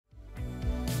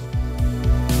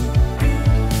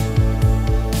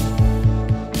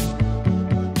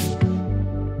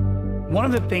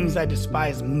of the things I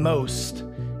despise most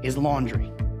is laundry.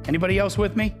 Anybody else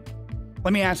with me?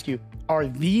 Let me ask you, are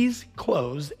these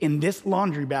clothes in this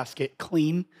laundry basket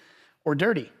clean or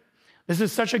dirty? This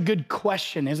is such a good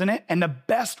question, isn't it? And the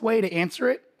best way to answer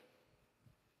it,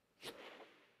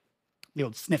 the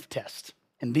old sniff test.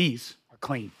 And these are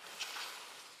clean.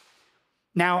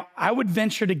 Now, I would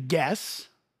venture to guess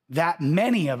that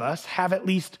many of us have at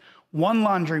least one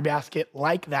laundry basket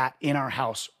like that in our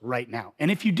house right now. And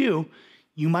if you do,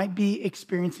 you might be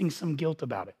experiencing some guilt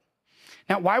about it.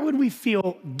 Now, why would we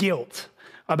feel guilt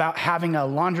about having a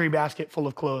laundry basket full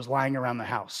of clothes lying around the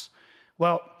house?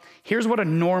 Well, here's what a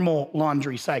normal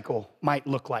laundry cycle might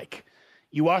look like.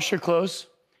 You wash your clothes,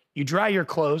 you dry your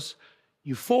clothes,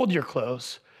 you fold your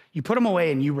clothes, you put them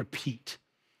away, and you repeat.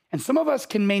 And some of us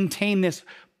can maintain this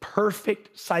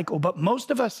perfect cycle, but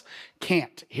most of us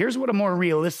can't. Here's what a more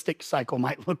realistic cycle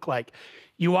might look like.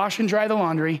 You wash and dry the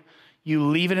laundry, you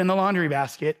leave it in the laundry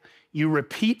basket, you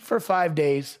repeat for 5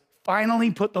 days,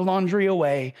 finally put the laundry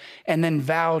away, and then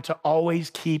vow to always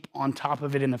keep on top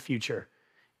of it in the future.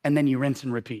 And then you rinse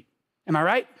and repeat. Am I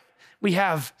right? We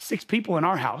have 6 people in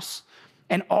our house,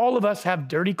 and all of us have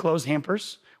dirty clothes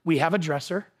hampers. We have a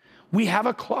dresser. We have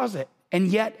a closet. And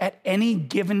yet, at any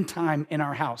given time in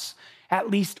our house,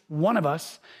 at least one of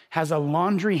us has a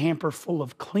laundry hamper full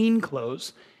of clean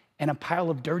clothes and a pile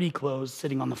of dirty clothes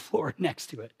sitting on the floor next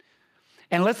to it.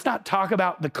 And let's not talk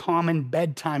about the common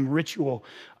bedtime ritual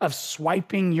of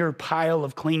swiping your pile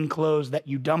of clean clothes that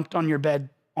you dumped on your bed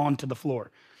onto the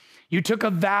floor. You took a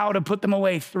vow to put them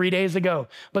away 3 days ago,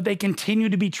 but they continue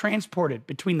to be transported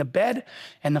between the bed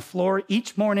and the floor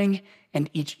each morning and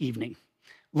each evening.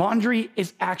 Laundry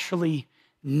is actually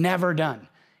never done.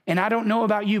 And I don't know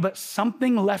about you, but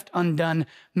something left undone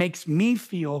makes me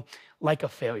feel like a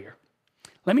failure.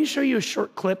 Let me show you a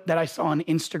short clip that I saw on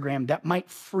Instagram that might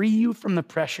free you from the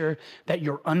pressure that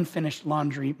your unfinished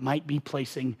laundry might be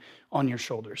placing on your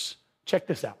shoulders. Check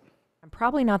this out. I'm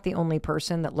probably not the only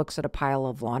person that looks at a pile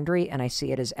of laundry and I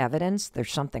see it as evidence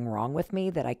there's something wrong with me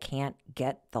that I can't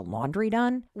get the laundry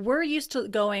done. We're used to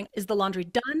going, is the laundry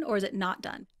done or is it not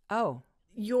done? Oh.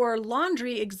 Your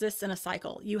laundry exists in a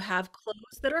cycle. You have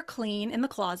clothes that are clean in the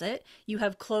closet. You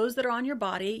have clothes that are on your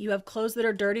body. You have clothes that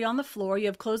are dirty on the floor. You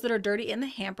have clothes that are dirty in the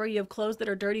hamper. You have clothes that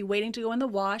are dirty waiting to go in the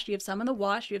wash. You have some in the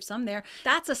wash. You have some there.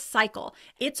 That's a cycle.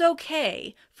 It's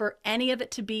okay for any of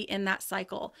it to be in that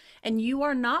cycle. And you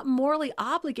are not morally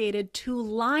obligated to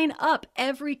line up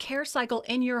every care cycle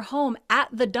in your home at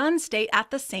the done state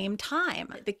at the same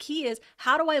time. The key is,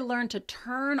 how do I learn to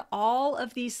turn all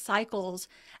of these cycles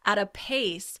at a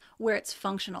pace where it's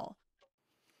functional?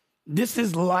 This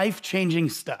is life-changing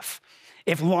stuff.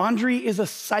 If laundry is a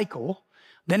cycle,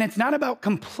 then it's not about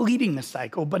completing the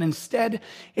cycle, but instead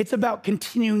it's about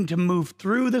continuing to move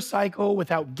through the cycle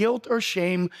without guilt or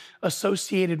shame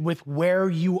associated with where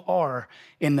you are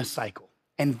in the cycle.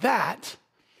 And that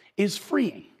is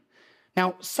freeing.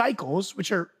 Now, cycles,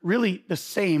 which are really the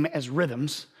same as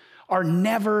rhythms, are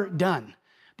never done.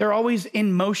 They're always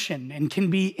in motion and can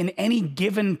be in any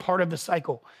given part of the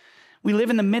cycle. We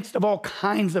live in the midst of all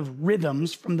kinds of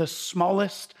rhythms, from the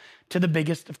smallest to the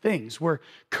biggest of things. We're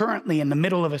currently in the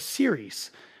middle of a series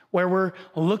where we're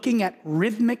looking at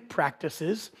rhythmic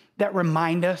practices that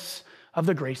remind us of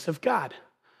the grace of God.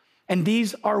 And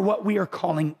these are what we are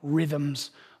calling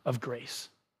rhythms of grace.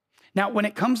 Now, when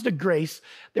it comes to grace,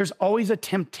 there's always a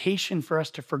temptation for us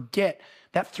to forget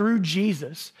that through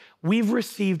Jesus, we've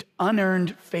received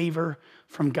unearned favor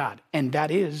from God, and that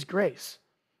is grace.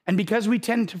 And because we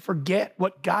tend to forget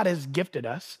what God has gifted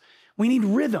us, we need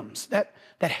rhythms that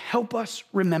help us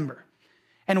remember.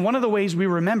 And one of the ways we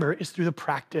remember is through the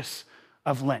practice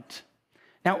of Lent.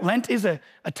 Now, Lent is a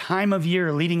time of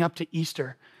year leading up to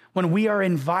Easter when we are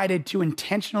invited to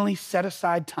intentionally set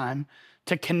aside time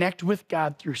to connect with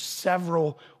God through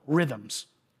several rhythms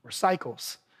or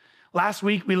cycles. Last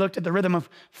week, we looked at the rhythm of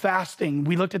fasting.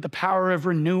 We looked at the power of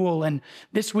renewal. And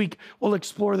this week, we'll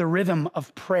explore the rhythm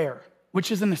of prayer, which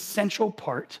is an essential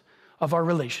part of our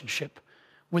relationship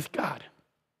with God.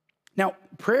 Now,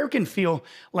 prayer can feel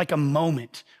like a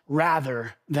moment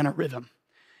rather than a rhythm.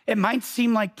 It might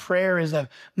seem like prayer is a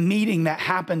meeting that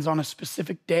happens on a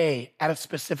specific day at a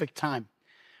specific time.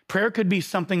 Prayer could be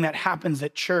something that happens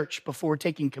at church before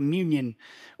taking communion,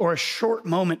 or a short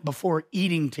moment before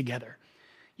eating together.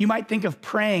 You might think of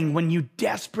praying when you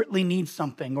desperately need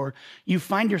something, or you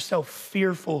find yourself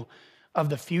fearful of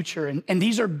the future. And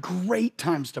these are great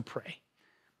times to pray.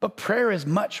 But prayer is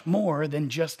much more than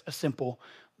just a simple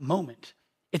moment.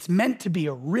 It's meant to be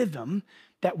a rhythm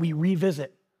that we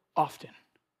revisit often.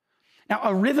 Now,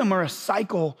 a rhythm or a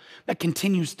cycle that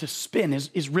continues to spin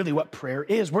is really what prayer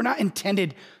is. We're not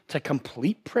intended to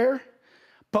complete prayer,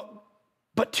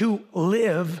 but to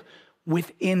live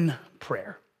within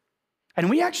prayer. And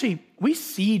we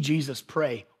see Jesus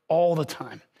pray all the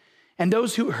time. And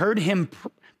those who heard him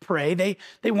pray,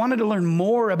 they wanted to learn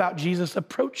more about Jesus'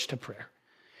 approach to prayer.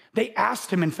 They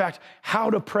asked him, in fact, how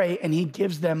to pray, and he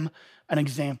gives them an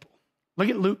example. Look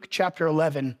at Luke chapter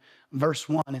 11, verse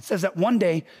 1. It says that one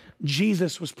day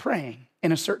Jesus was praying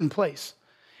in a certain place.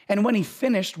 And when he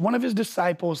finished, one of his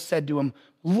disciples said to him,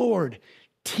 "Lord,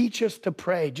 teach us to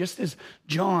pray, just as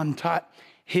John taught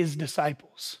his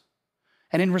disciples."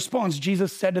 And in response,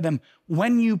 Jesus said to them,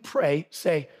 "When you pray,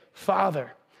 say,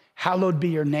 'Father, hallowed be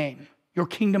your name. Your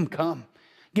kingdom come.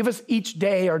 Give us each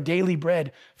day our daily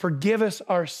bread. Forgive us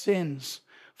our sins,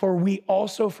 for we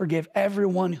also forgive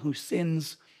everyone who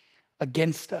sins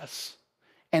against us.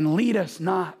 And lead us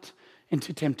not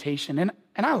into temptation.'" And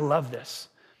I love this.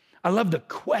 I love the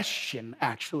question,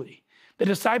 actually. The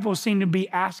disciples seem to be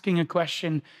asking a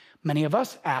question many of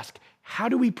us ask. How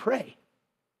do we pray?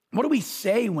 What do we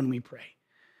say when we pray?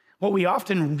 What we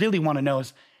often really want to know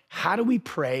is, how do we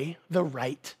pray the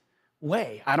right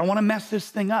way? I don't want to mess this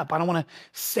thing up. I don't want to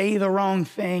say the wrong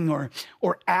thing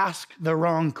or ask the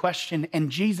wrong question.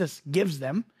 And Jesus gives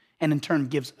them, and in turn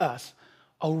gives us,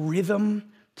 a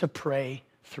rhythm to pray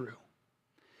through.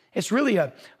 It's really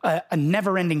a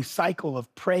never-ending cycle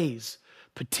of praise,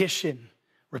 petition,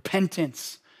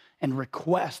 repentance, and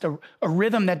request, a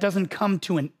rhythm that doesn't come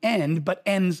to an end, but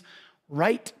ends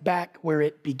right back where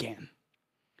it began.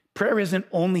 Prayer isn't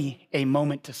only a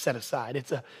moment to set aside.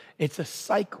 It's a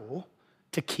cycle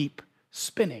to keep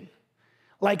spinning.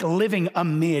 Like living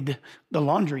amid the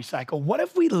laundry cycle. What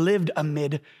if we lived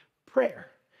amid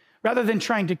prayer? Rather than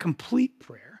trying to complete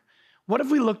prayer, what if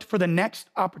we looked for the next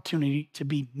opportunity to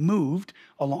be moved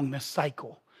along this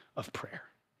cycle of prayer?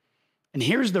 And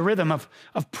here's the rhythm of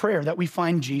prayer that we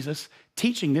find Jesus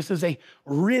teaching. This is a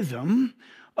rhythm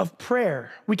of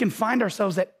prayer. We can find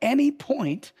ourselves at any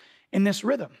point in this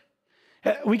rhythm.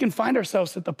 We can find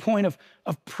ourselves at the point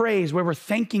of praise where we're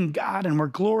thanking God and we're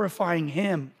glorifying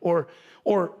him, or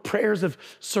prayers of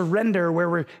surrender where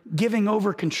we're giving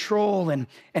over control and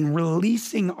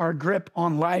releasing our grip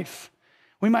on life.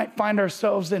 We might find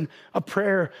ourselves in a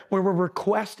prayer where we're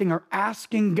requesting or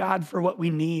asking God for what we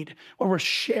need, or we're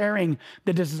sharing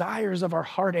the desires of our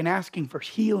heart and asking for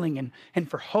healing and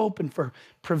for hope and for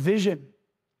provision.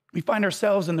 We find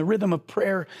ourselves in the rhythm of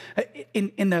prayer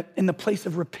in the place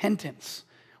of repentance,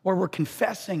 where we're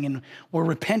confessing and we're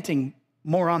repenting.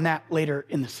 More on that later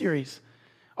in the series.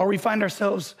 Or we find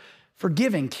ourselves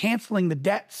forgiving, canceling the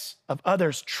debts of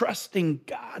others, trusting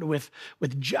God with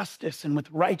justice and with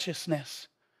righteousness,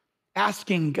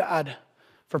 asking God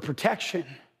for protection,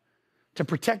 to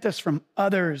protect us from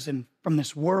others and from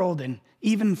this world and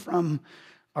even from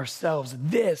ourselves.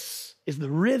 This is the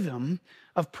rhythm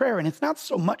of prayer. And it's not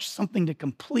so much something to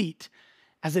complete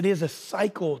as it is a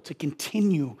cycle to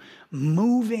continue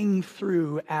moving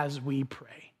through as we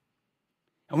pray.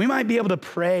 And we might be able to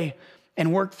pray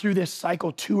and work through this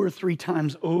cycle 2 or 3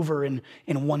 times over in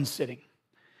one sitting.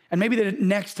 And maybe the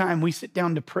next time we sit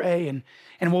down to pray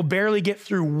and we'll barely get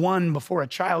through one before a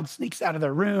child sneaks out of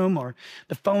their room or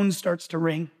the phone starts to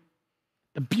ring.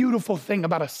 The beautiful thing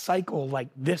about a cycle like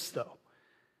this, though,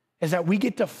 is that we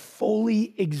get to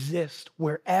fully exist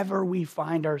wherever we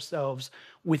find ourselves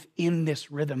within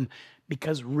this rhythm,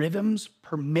 because rhythms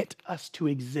permit us to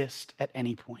exist at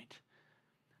any point.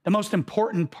 The most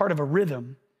important part of a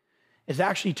rhythm is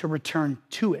actually to return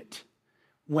to it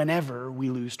whenever we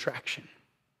lose traction.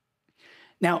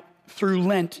 Now, through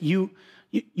Lent, you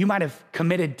might have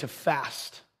committed to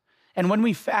fast. And when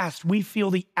we fast, we feel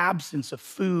the absence of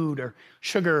food or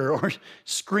sugar or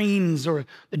screens or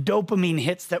the dopamine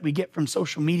hits that we get from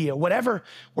social media. Whatever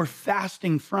we're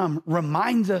fasting from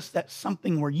reminds us that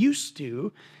something we're used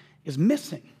to is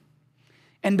missing.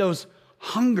 And those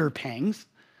hunger pangs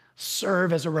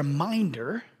serve as a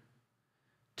reminder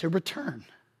to return,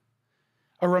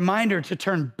 a reminder to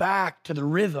turn back to the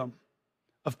rhythm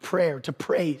of prayer, to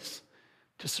praise,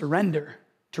 to surrender,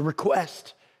 to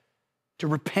request, to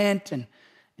repent, and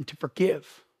to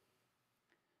forgive.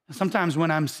 And sometimes when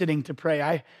I'm sitting to pray,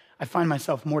 I find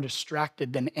myself more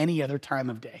distracted than any other time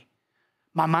of day.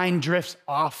 My mind drifts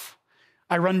off.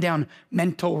 I run down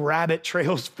mental rabbit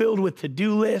trails filled with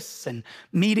to-do lists and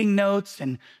meeting notes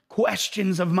and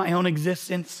questions of my own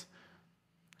existence.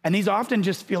 And these often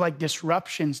just feel like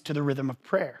disruptions to the rhythm of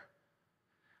prayer.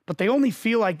 But they only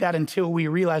feel like that until we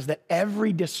realize that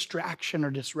every distraction or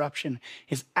disruption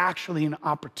is actually an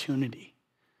opportunity.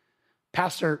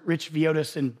 Pastor Rich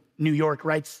Viotis in New York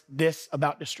writes this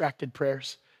about distracted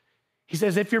prayers. He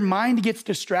says, if your mind gets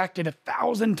distracted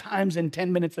 1,000 times in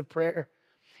 10 minutes of prayer,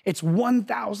 it's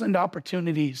 1,000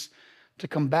 opportunities to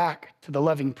come back to the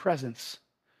loving presence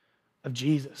of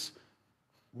Jesus.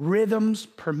 Rhythms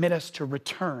permit us to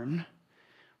return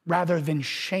rather than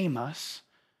shame us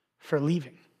for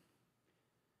leaving.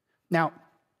 Now,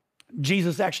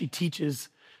 Jesus actually teaches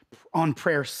on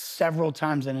prayer several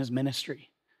times in his ministry.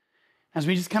 As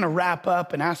we just kind of wrap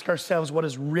up and ask ourselves, what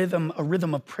does a rhythm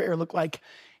of prayer look like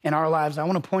in our lives? I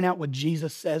want to point out what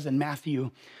Jesus says in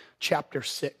Matthew chapter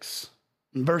 6.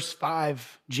 In verse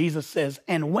 5, Jesus says,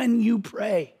 and when you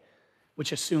pray,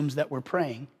 which assumes that we're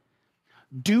praying,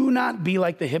 do not be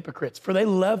like the hypocrites, for they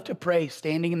love to pray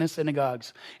standing in the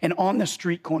synagogues and on the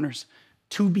street corners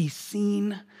to be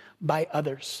seen by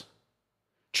others.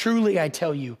 Truly, I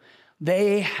tell you,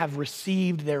 they have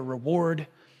received their reward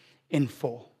in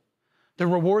full. The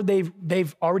reward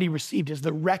they've already received is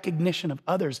the recognition of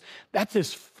others. That's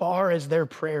as far as their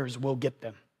prayers will get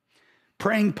them.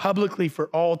 Praying publicly for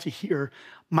all to hear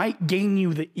might gain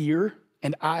you the ear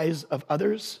and eyes of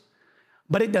others,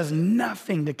 but it does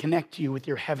nothing to connect you with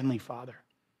your heavenly Father.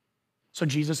 So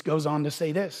Jesus goes on to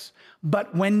say this,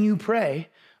 but when you pray,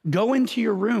 go into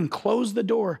your room, close the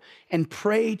door, and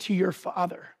pray to your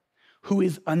Father who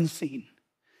is unseen.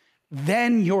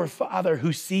 Then your Father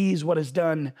who sees what is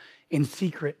done in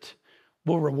secret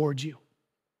will reward you.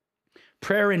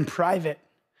 Prayer in private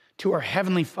to our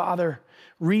Heavenly Father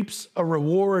reaps a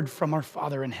reward from our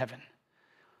Father in heaven.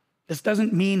 This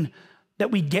doesn't mean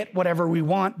that we get whatever we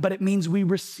want, but it means we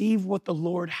receive what the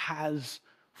Lord has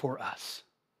for us.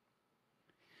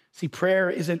 See, prayer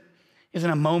isn't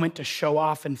a moment to show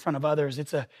off in front of others.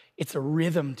 It's a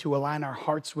rhythm to align our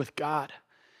hearts with God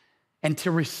and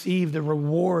to receive the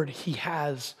reward he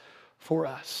has for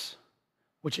us,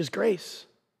 which is grace.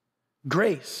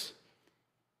 Grace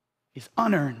is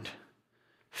unearned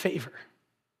favor.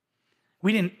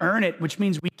 We didn't earn it, which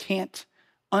means we can't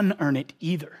unearn it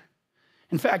either.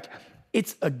 In fact,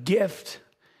 it's a gift,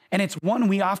 and it's one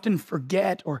we often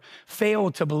forget or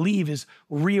fail to believe is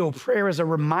real. Prayer is a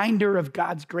reminder of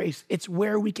God's grace. It's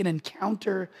where we can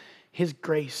encounter his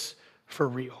grace for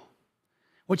real,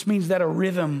 which means that a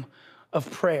rhythm of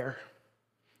prayer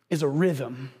is a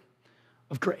rhythm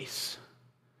of grace.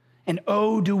 And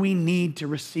oh, do we need to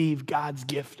receive God's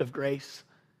gift of grace.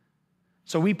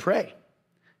 So we pray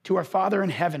to our Father in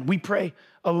heaven. We pray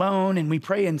alone and we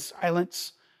pray in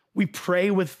silence. We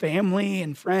pray with family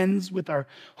and friends, with our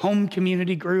home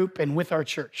community group, and with our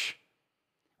church.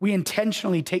 We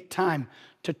intentionally take time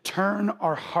to turn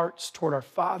our hearts toward our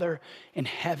Father in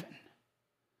heaven.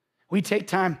 We take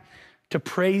time to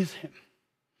praise him.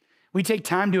 We take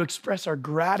time to express our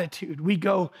gratitude. We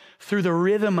go through the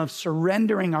rhythm of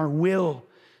surrendering our will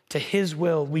to his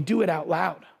will. We do it out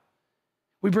loud.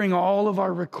 We bring all of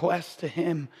our requests to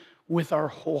him with our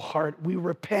whole heart. We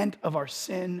repent of our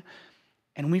sin,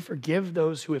 and we forgive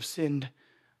those who have sinned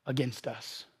against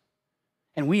us.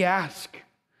 And we ask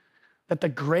that the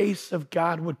grace of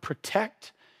God would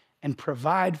protect and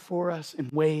provide for us in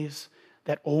ways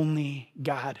that only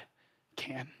God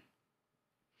can.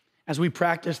 As we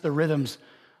practice the rhythms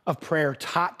of prayer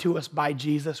taught to us by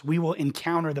Jesus, we will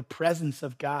encounter the presence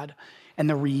of God and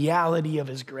the reality of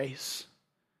his grace.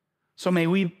 So may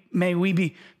we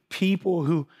be people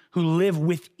who live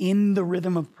within the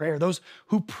rhythm of prayer, those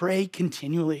who pray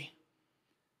continually,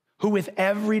 who with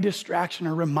every distraction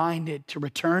are reminded to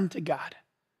return to God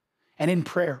and in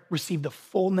prayer receive the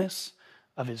fullness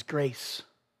of his grace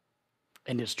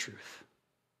and his truth.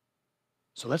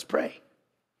 So let's pray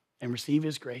and receive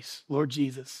his grace. Lord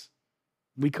Jesus,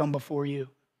 we come before you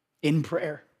in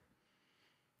prayer.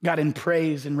 God, in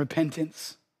praise and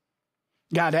repentance.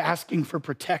 God, asking for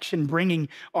protection, bringing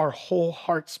our whole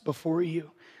hearts before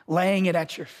you, laying it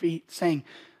at your feet, saying,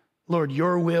 Lord,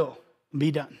 your will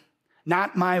be done.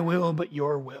 Not my will, but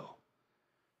your will.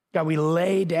 God, we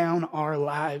lay down our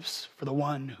lives for the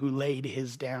one who laid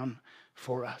his down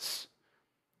for us.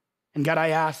 And God, I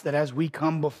ask that as we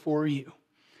come before you,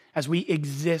 as we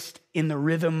exist in the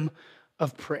rhythm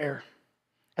of prayer,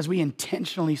 as we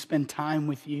intentionally spend time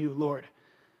with you, Lord,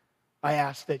 I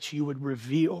ask that you would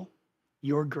reveal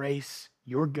your grace,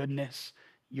 your goodness,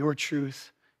 your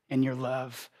truth, and your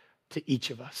love to each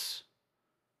of us.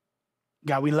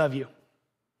 God, we love you,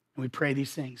 and we pray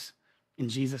these things in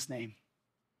Jesus' name.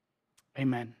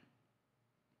 Amen.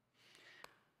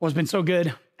 Well, it's been so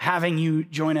good having you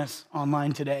join us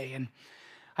online today, and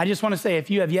I just want to say,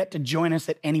 if you have yet to join us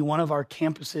at any one of our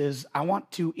campuses, I want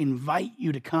to invite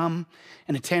you to come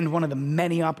and attend one of the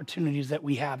many opportunities that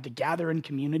we have to gather in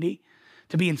community,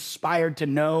 to be inspired to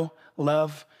know,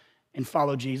 love, and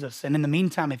follow Jesus. And in the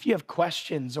meantime, if you have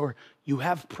questions or you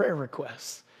have prayer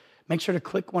requests, make sure to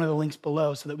click one of the links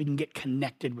below so that we can get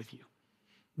connected with you.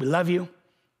 We love you,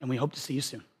 and we hope to see you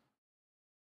soon.